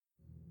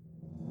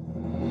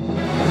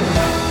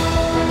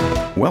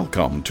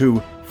Welcome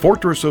to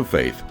Fortress of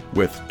Faith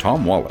with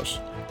Tom Wallace,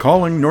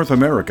 calling North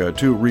America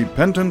to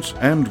repentance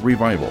and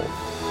revival.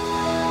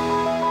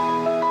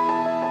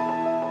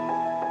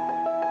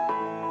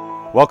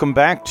 Welcome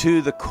back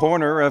to the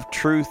Corner of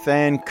Truth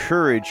and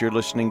Courage. You're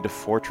listening to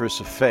Fortress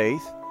of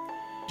Faith.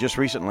 Just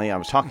recently, I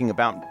was talking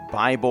about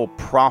Bible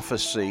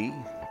prophecy.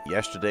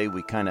 Yesterday,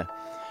 we kind of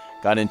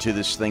got into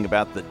this thing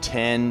about the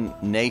 10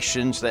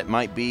 nations that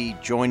might be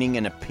joining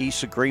in a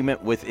peace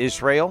agreement with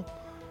Israel.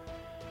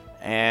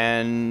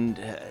 And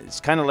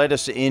it's kind of led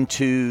us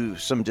into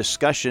some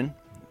discussion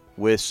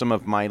with some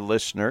of my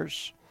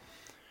listeners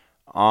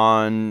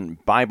on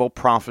Bible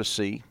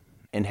prophecy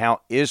and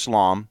how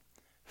Islam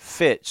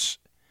fits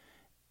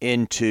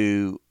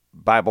into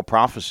Bible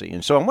prophecy.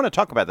 And so I want to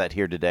talk about that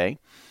here today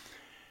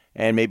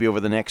and maybe over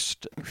the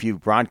next few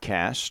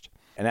broadcasts.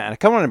 And I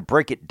kind of want to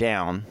break it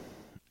down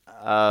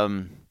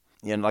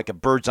like a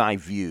bird's eye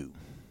view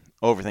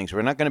over things.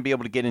 We're not going to be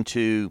able to get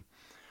into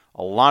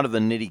a lot of the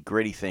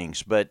nitty-gritty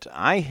things, but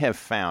I have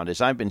found,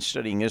 as I've been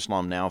studying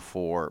Islam now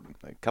for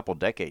a couple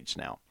decades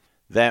now,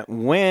 that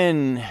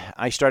when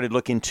I started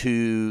looking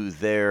to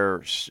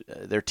their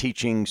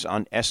teachings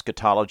on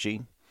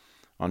eschatology,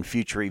 on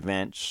future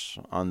events,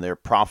 on their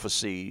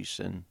prophecies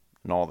and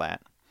all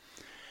that,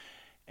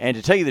 and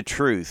to tell you the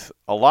truth,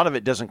 a lot of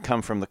it doesn't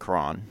come from the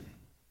Quran.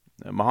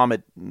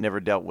 Muhammad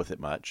never dealt with it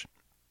much.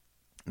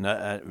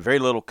 Very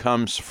little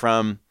comes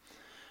from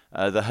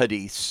the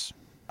Hadiths.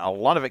 A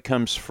lot of it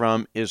comes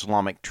from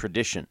Islamic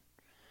tradition.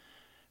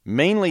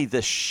 Mainly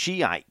the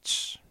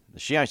Shiites. The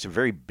Shiites are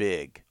very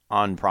big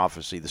on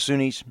prophecy. The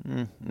Sunnis,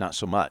 not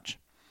so much.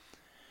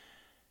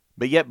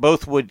 But yet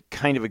both would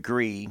kind of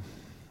agree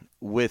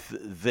with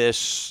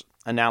this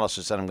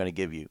analysis that I'm going to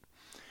give you.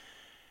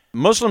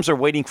 Muslims are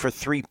waiting for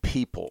three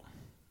people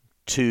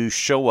to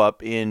show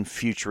up in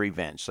future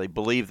events. They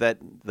believe that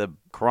the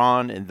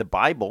Quran and the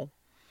Bible,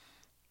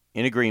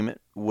 in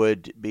agreement,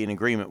 would be in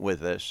agreement with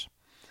this.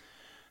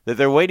 That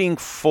they're waiting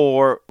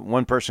for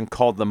one person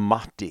called the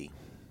Mahdi.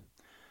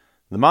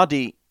 The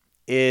Mahdi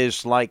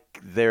is like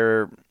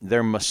their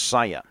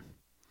Messiah.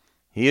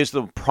 He is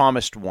the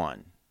promised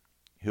one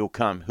who'll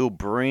come, who'll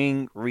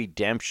bring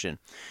redemption.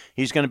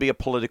 He's going to be a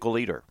political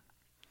leader.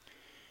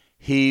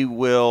 He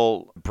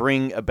will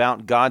bring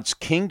about God's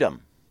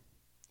kingdom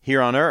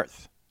here on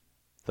earth,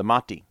 the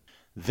Mahdi.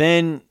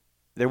 Then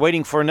they're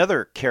waiting for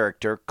another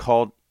character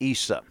called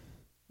Isa.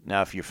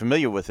 Now, if you're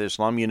familiar with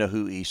Islam, you know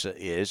who Isa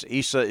is.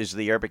 Isa is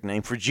the Arabic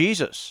name for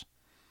Jesus.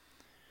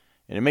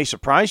 And it may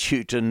surprise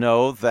you to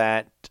know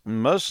that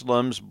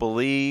Muslims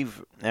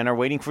believe and are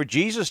waiting for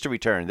Jesus to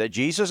return, that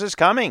Jesus is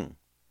coming,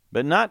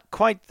 but not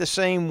quite the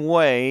same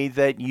way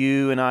that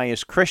you and I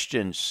as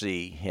Christians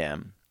see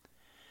him.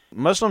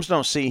 Muslims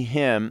don't see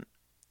him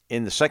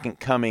in the second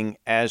coming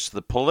as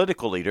the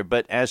political leader,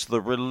 but as the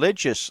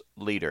religious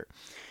leader.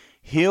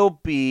 He'll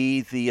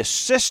be the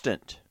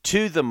assistant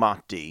to the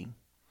Mahdi.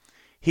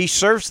 He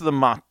serves the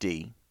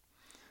Mahdi.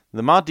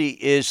 The Mahdi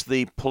is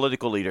the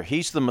political leader.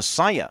 He's the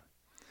Messiah.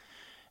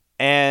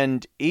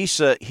 And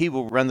Isa, he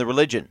will run the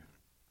religion.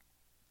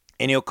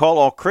 And he'll call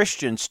all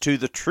Christians to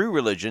the true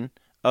religion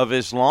of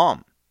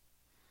Islam.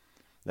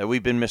 That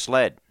we've been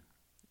misled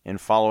in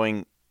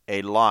following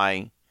a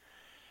lie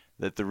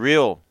that the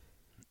real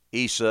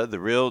Isa, the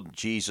real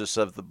Jesus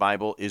of the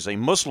Bible, is a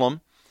Muslim,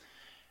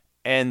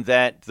 and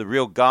that the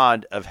real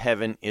God of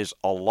heaven is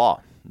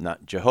Allah,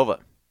 not Jehovah.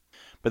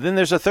 But then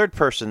there's a third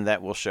person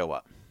that will show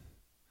up,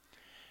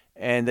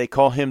 and they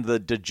call him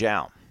the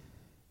Dajjal.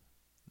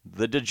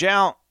 The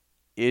Dajjal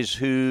is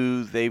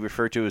who they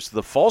refer to as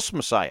the false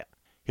Messiah.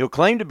 He'll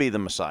claim to be the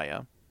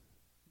Messiah,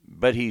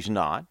 but he's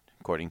not,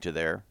 according to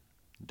their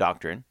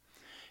doctrine,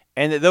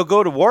 and that they'll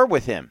go to war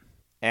with him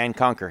and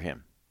conquer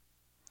him.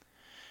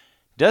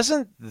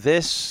 Doesn't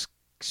this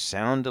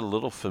sound a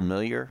little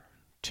familiar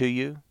to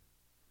you?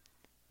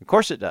 Of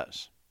course it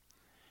does.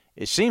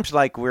 It seems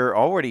like we're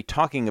already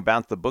talking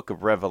about the book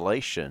of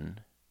Revelation,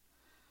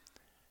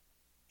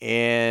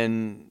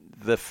 and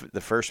the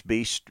first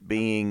beast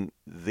being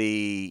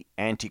the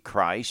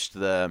Antichrist,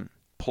 the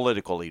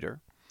political leader,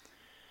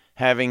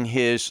 having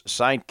his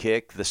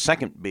sidekick, the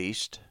second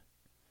beast,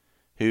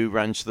 who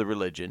runs the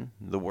religion,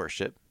 the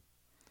worship,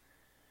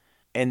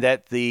 and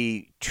that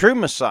the true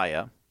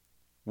Messiah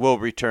will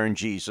return,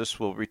 Jesus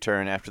will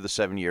return after the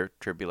 7-year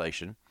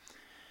tribulation,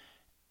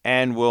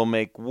 and will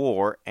make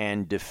war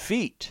and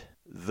defeat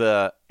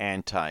the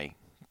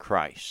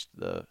Antichrist,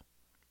 the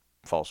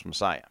false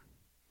Messiah.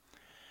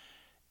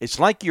 It's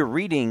like you're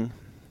reading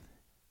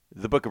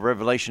the book of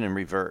Revelation in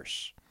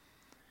reverse.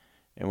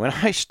 And when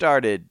I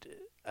started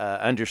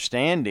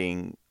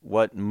understanding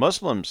what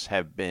Muslims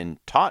have been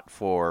taught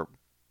for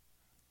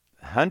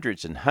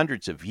hundreds and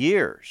hundreds of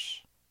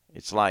years,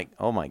 it's like,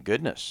 oh my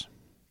goodness,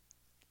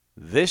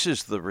 this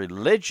is the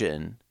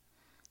religion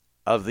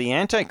of the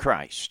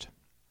Antichrist.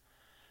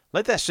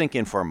 Let that sink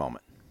in for a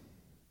moment.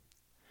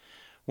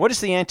 What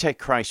is the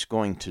Antichrist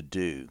going to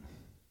do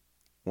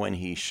when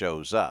he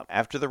shows up?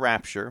 After the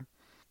rapture,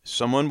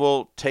 someone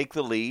will take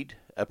the lead,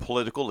 a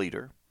political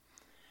leader,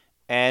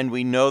 And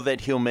we know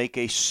that he'll make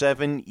a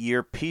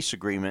 7-year peace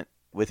agreement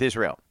with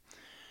Israel.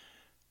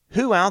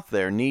 Who out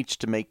there needs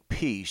to make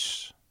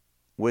peace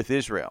with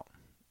Israel?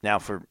 Now,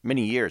 for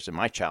many years in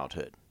my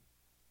childhood,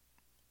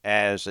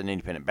 as an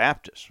independent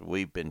Baptist,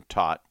 we've been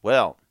taught,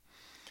 well,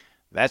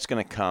 that's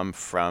going to come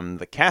from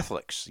the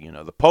Catholics,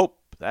 the Pope.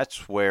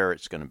 That's where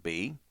it's going to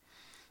be.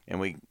 And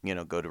we,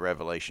 go to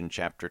Revelation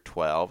chapter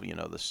 12,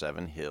 the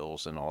 7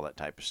 hills and all that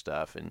type of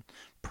stuff, and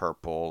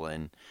purple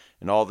and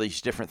all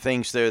these different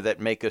things there that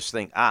make us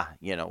think,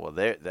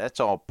 that's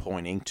all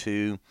pointing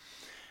to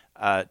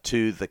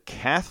the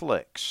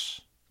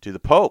Catholics, to the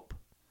Pope.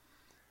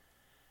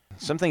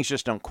 Some things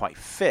just don't quite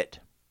fit.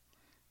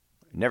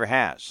 It never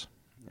has.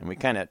 And we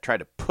kind of try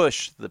to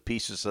push the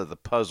pieces of the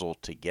puzzle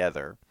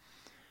together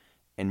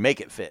and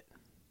make it fit.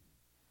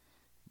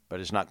 But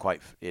it's not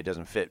quite, it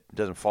doesn't fit, it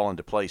doesn't fall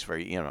into place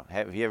very,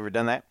 have you ever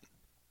done that?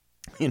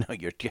 You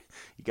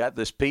got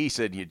this piece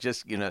and you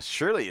just,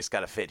 surely it's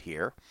got to fit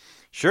here.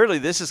 Surely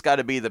this has got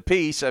to be the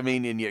piece.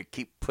 And you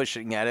keep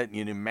pushing at it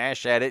and you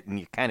mash at it and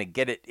you kind of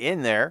get it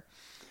in there.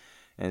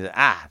 And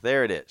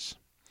there it is.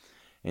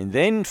 And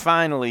then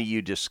finally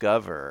you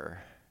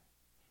discover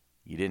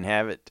you didn't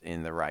have it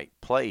in the right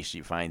place.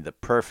 You find the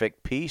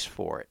perfect piece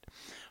for it.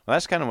 Well,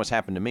 that's kind of what's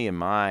happened to me in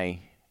my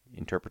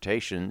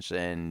interpretations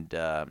and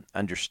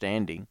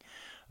understanding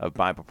of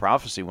Bible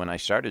prophecy. When I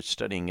started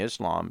studying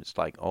Islam, it's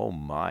like, oh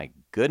my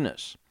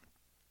goodness,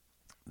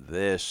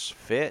 this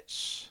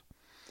fits.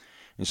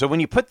 And so when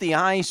you put the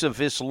eyes of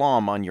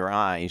Islam on your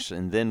eyes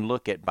and then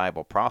look at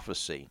Bible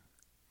prophecy,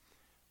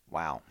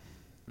 wow,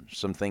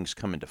 some things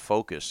come into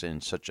focus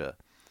in such a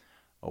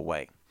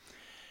way.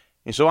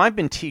 And so I've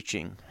been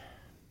teaching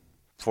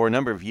for a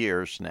number of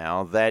years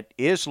now that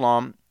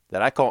Islam,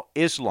 that I call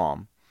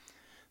Islam,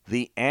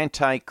 the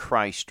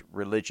Antichrist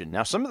religion.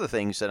 Now, some of the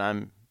things that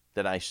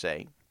I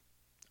say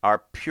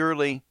are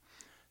purely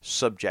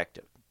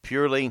subjective,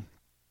 purely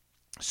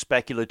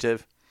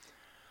speculative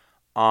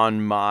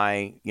on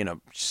my,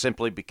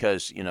 simply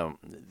because,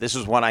 this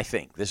is what I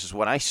think, this is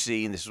what I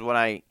see, and this is what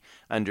I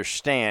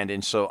understand.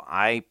 And so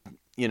I,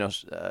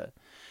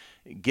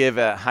 give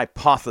a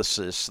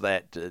hypothesis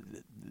that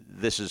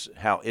this is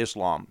how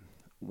Islam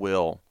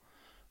will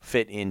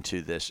fit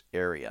into this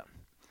area.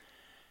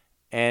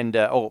 And,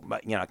 I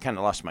kind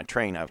of lost my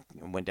train. I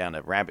went down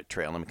a rabbit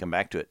trail. Let me come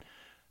back to it.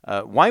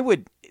 Why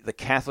would the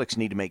Catholics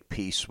need to make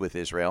peace with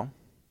Israel?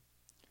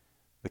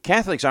 The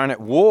Catholics aren't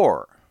at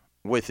war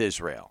with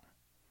Israel.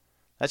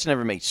 That's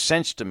never made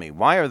sense to me.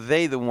 Why are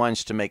they the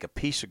ones to make a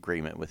peace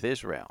agreement with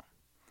Israel?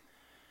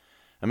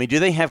 Do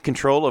they have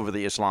control over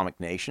the Islamic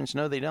nations?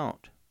 No, they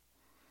don't.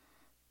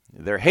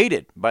 They're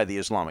hated by the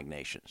Islamic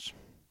nations.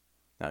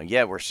 Now,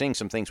 yeah, we're seeing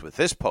some things with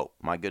this Pope.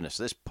 My goodness,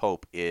 this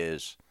Pope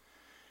is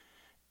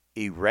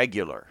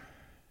irregular,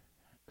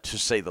 to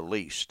say the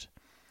least.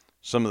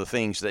 Some of the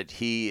things that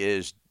he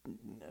is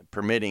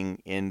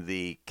permitting in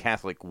the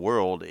Catholic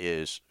world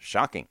is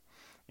shocking.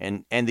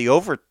 And the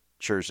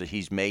overtures that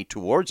he's made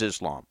towards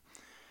Islam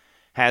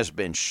has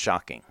been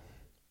shocking.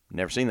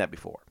 Never seen that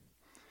before.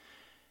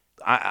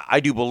 I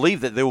do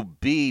believe that there will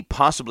be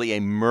possibly a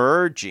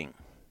merging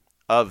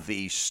of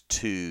these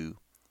two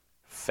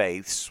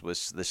faiths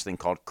with this thing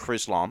called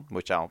Chrislam,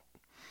 which I'll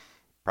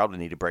probably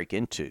need to break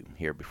into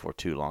here before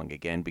too long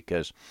again,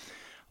 because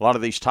a lot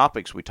of these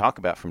topics we talk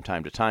about from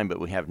time to time, but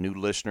we have new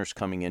listeners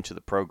coming into the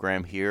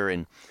program here,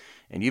 and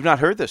you've not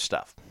heard this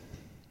stuff.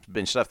 It's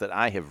been stuff that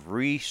I have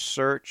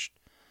researched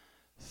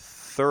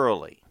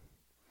thoroughly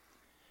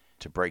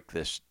to break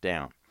this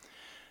down.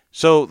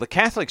 So the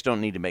Catholics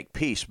don't need to make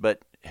peace,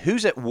 but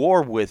who's at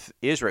war with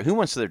Israel? Who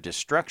wants their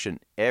destruction?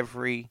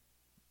 Every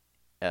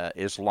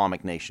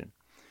Islamic nation.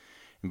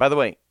 And by the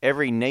way,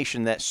 every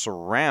nation that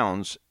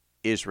surrounds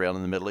Israel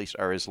in the Middle East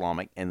are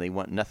Islamic, and they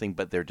want nothing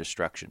but their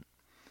destruction.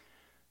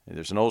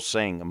 There's an old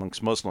saying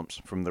amongst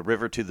Muslims, from the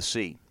river to the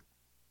sea.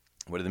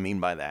 What do they mean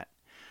by that?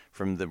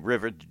 From the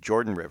river, the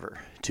Jordan River,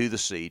 to the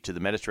sea, to the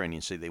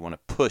Mediterranean Sea, they want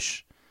to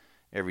push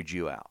every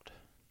Jew out,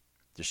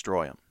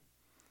 destroy them,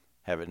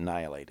 have it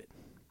annihilated.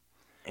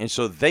 And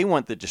so they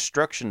want the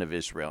destruction of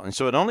Israel. And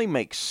so it only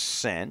makes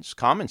sense,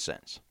 common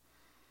sense,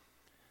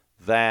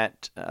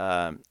 that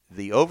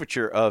the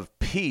overture of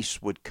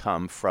peace would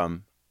come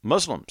from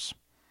Muslims,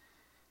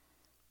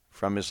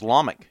 from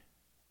Islamic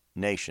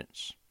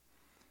nations.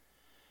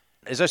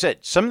 As I said,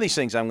 some of these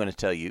things I'm going to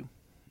tell you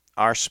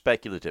are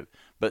speculative,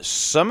 but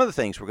some of the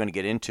things we're going to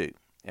get into,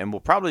 and we'll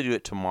probably do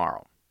it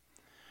tomorrow.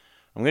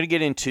 I'm going to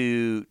get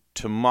into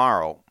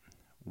tomorrow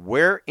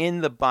where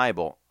in the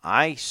Bible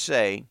I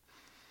say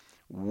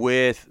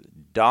with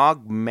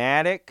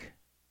dogmatic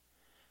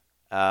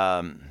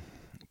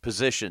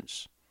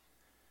positions.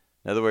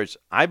 In other words,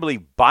 I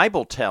believe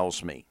Bible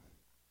tells me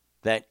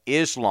that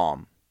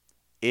Islam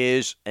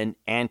is an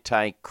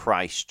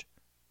antichrist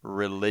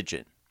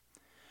religion.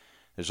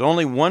 There's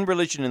only one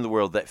religion in the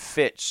world that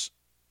fits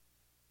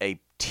a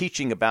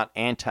teaching about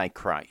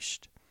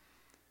Antichrist.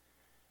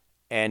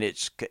 And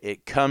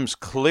it comes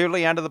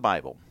clearly out of the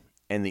Bible.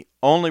 And the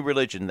only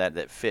religion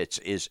that fits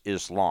is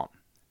Islam,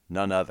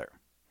 none other.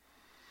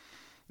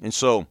 And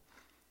so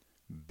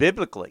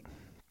Biblically,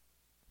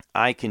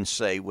 I can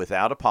say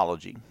without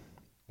apology,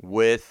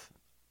 with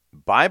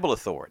Bible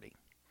authority,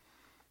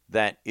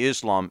 that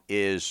Islam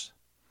is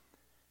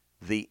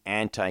the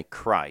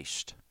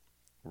Antichrist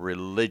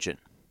religion.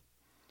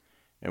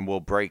 And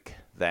we'll break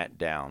that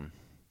down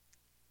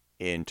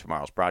in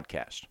tomorrow's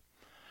broadcast.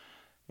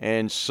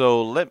 And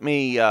so let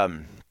me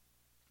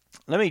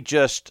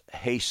just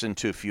hasten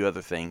to a few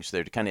other things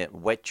there to kind of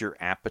whet your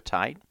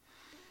appetite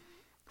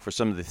for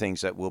some of the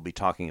things that we'll be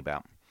talking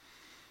about.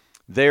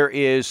 There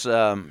is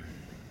other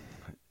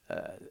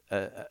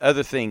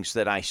things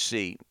that I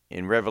see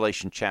in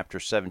Revelation chapter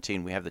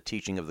 17. We have the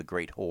teaching of the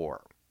great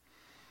whore.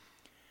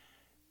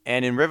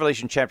 And in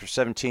Revelation chapter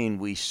 17,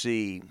 we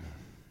see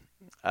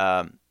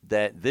that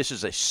this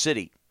is a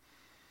city.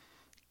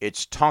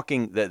 It's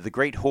talking that the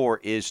great whore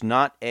is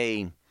not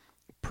a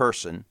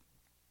person.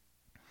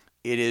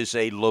 It is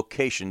a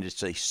location.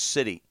 It's a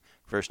city.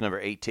 Verse number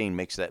 18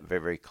 makes that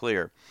very, very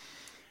clear.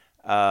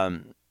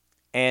 And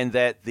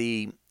that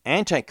the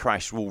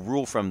Antichrist will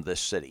rule from this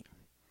city.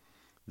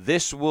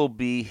 This will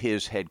be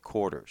his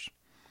headquarters.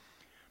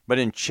 But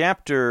in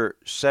chapter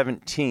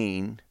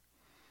 17,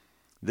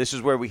 this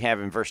is where we have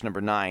in verse number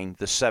 9,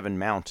 the 7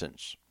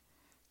 mountains.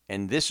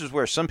 And this is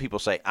where some people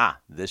say,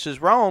 this is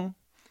Rome.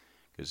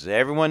 Because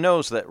everyone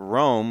knows that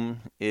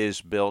Rome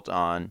is built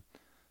on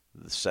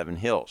the 7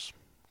 hills.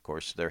 Of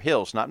course, they're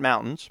hills, not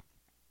mountains.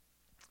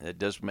 It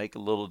does make a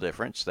little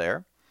difference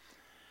there.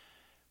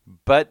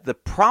 But the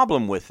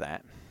problem with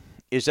that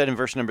is that in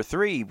verse number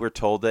 3, we're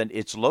told that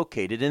it's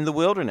located in the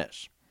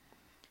wilderness.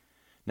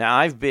 Now,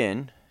 I've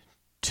been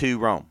to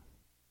Rome,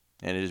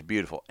 and it is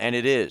beautiful. And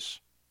it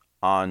is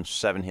on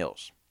 7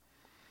 hills.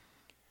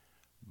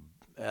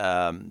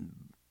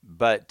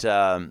 But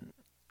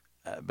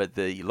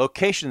the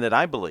location that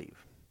I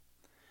believe,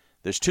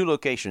 there's 2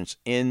 locations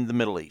in the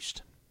Middle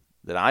East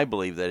that I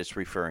believe that it's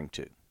referring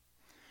to.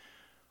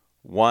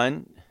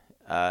 One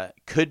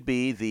could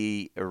be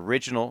the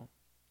original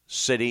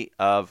city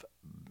of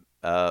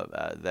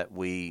that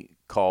we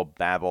call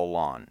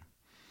Babylon,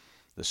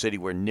 the city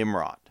where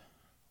Nimrod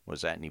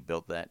was at, and he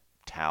built that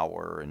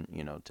tower and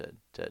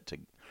to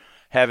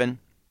heaven,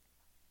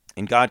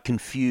 and God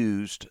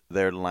confused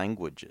their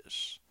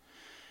languages,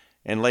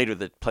 and later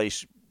the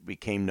place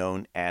became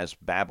known as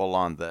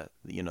Babylon, the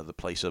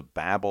place of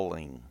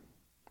babbling.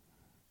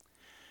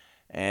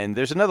 And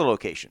there's another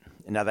location.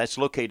 Now that's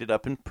located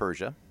up in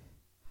Persia,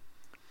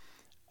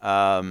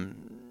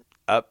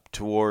 up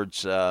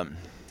towards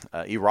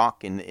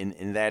Iraq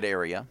in that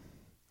area.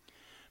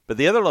 But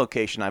the other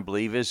location, I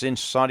believe, is in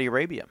Saudi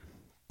Arabia,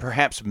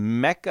 perhaps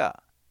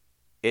Mecca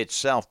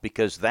itself,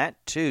 because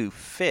that too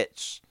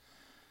fits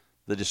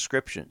the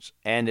descriptions,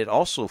 and it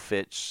also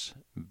fits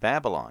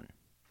Babylon.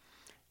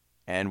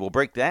 And we'll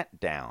break that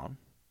down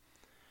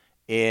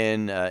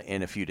in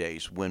a few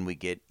days when we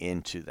get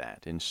into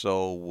that. And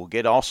so we'll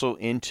get also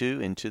into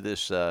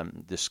this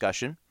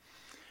discussion.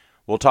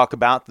 We'll talk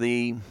about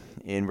in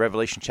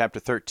Revelation chapter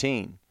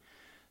 13,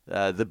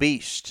 the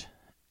beast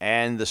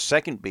and the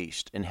second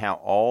beast, and how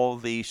all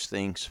these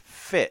things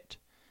fit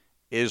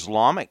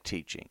Islamic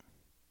teaching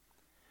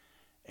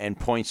and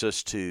points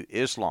us to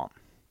Islam.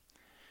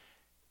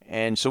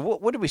 And so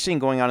what are we seeing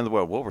going on in the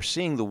world? Well, we're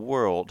seeing the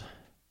world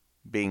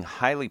being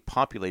highly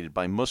populated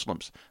by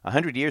Muslims.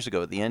 100 years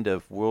ago, at the end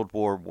of World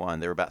War I,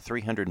 there were about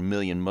 300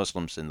 million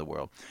Muslims in the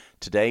world.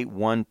 Today,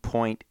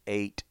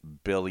 1.8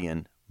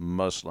 billion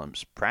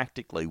Muslims.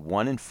 Practically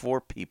 1 in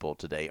 4 people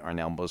today are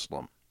now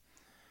Muslim.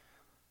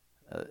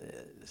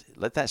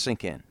 Let that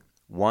sink in.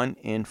 1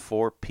 in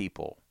 4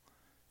 people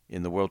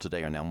in the world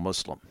today are now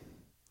Muslim.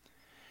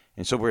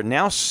 And so we're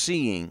now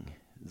seeing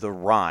the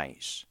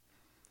rise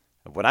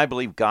of what I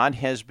believe God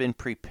has been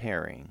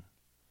preparing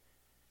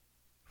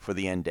for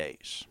the end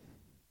days.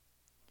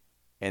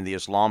 And the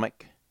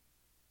Islamic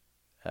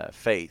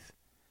faith,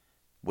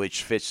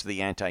 which fits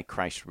the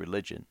Antichrist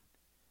religion,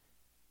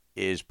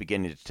 is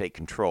beginning to take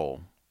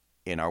control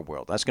in our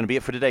world. That's going to be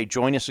it for today.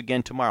 Join us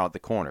again tomorrow at the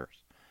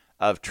Corners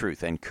of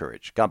Truth and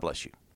Courage. God bless you.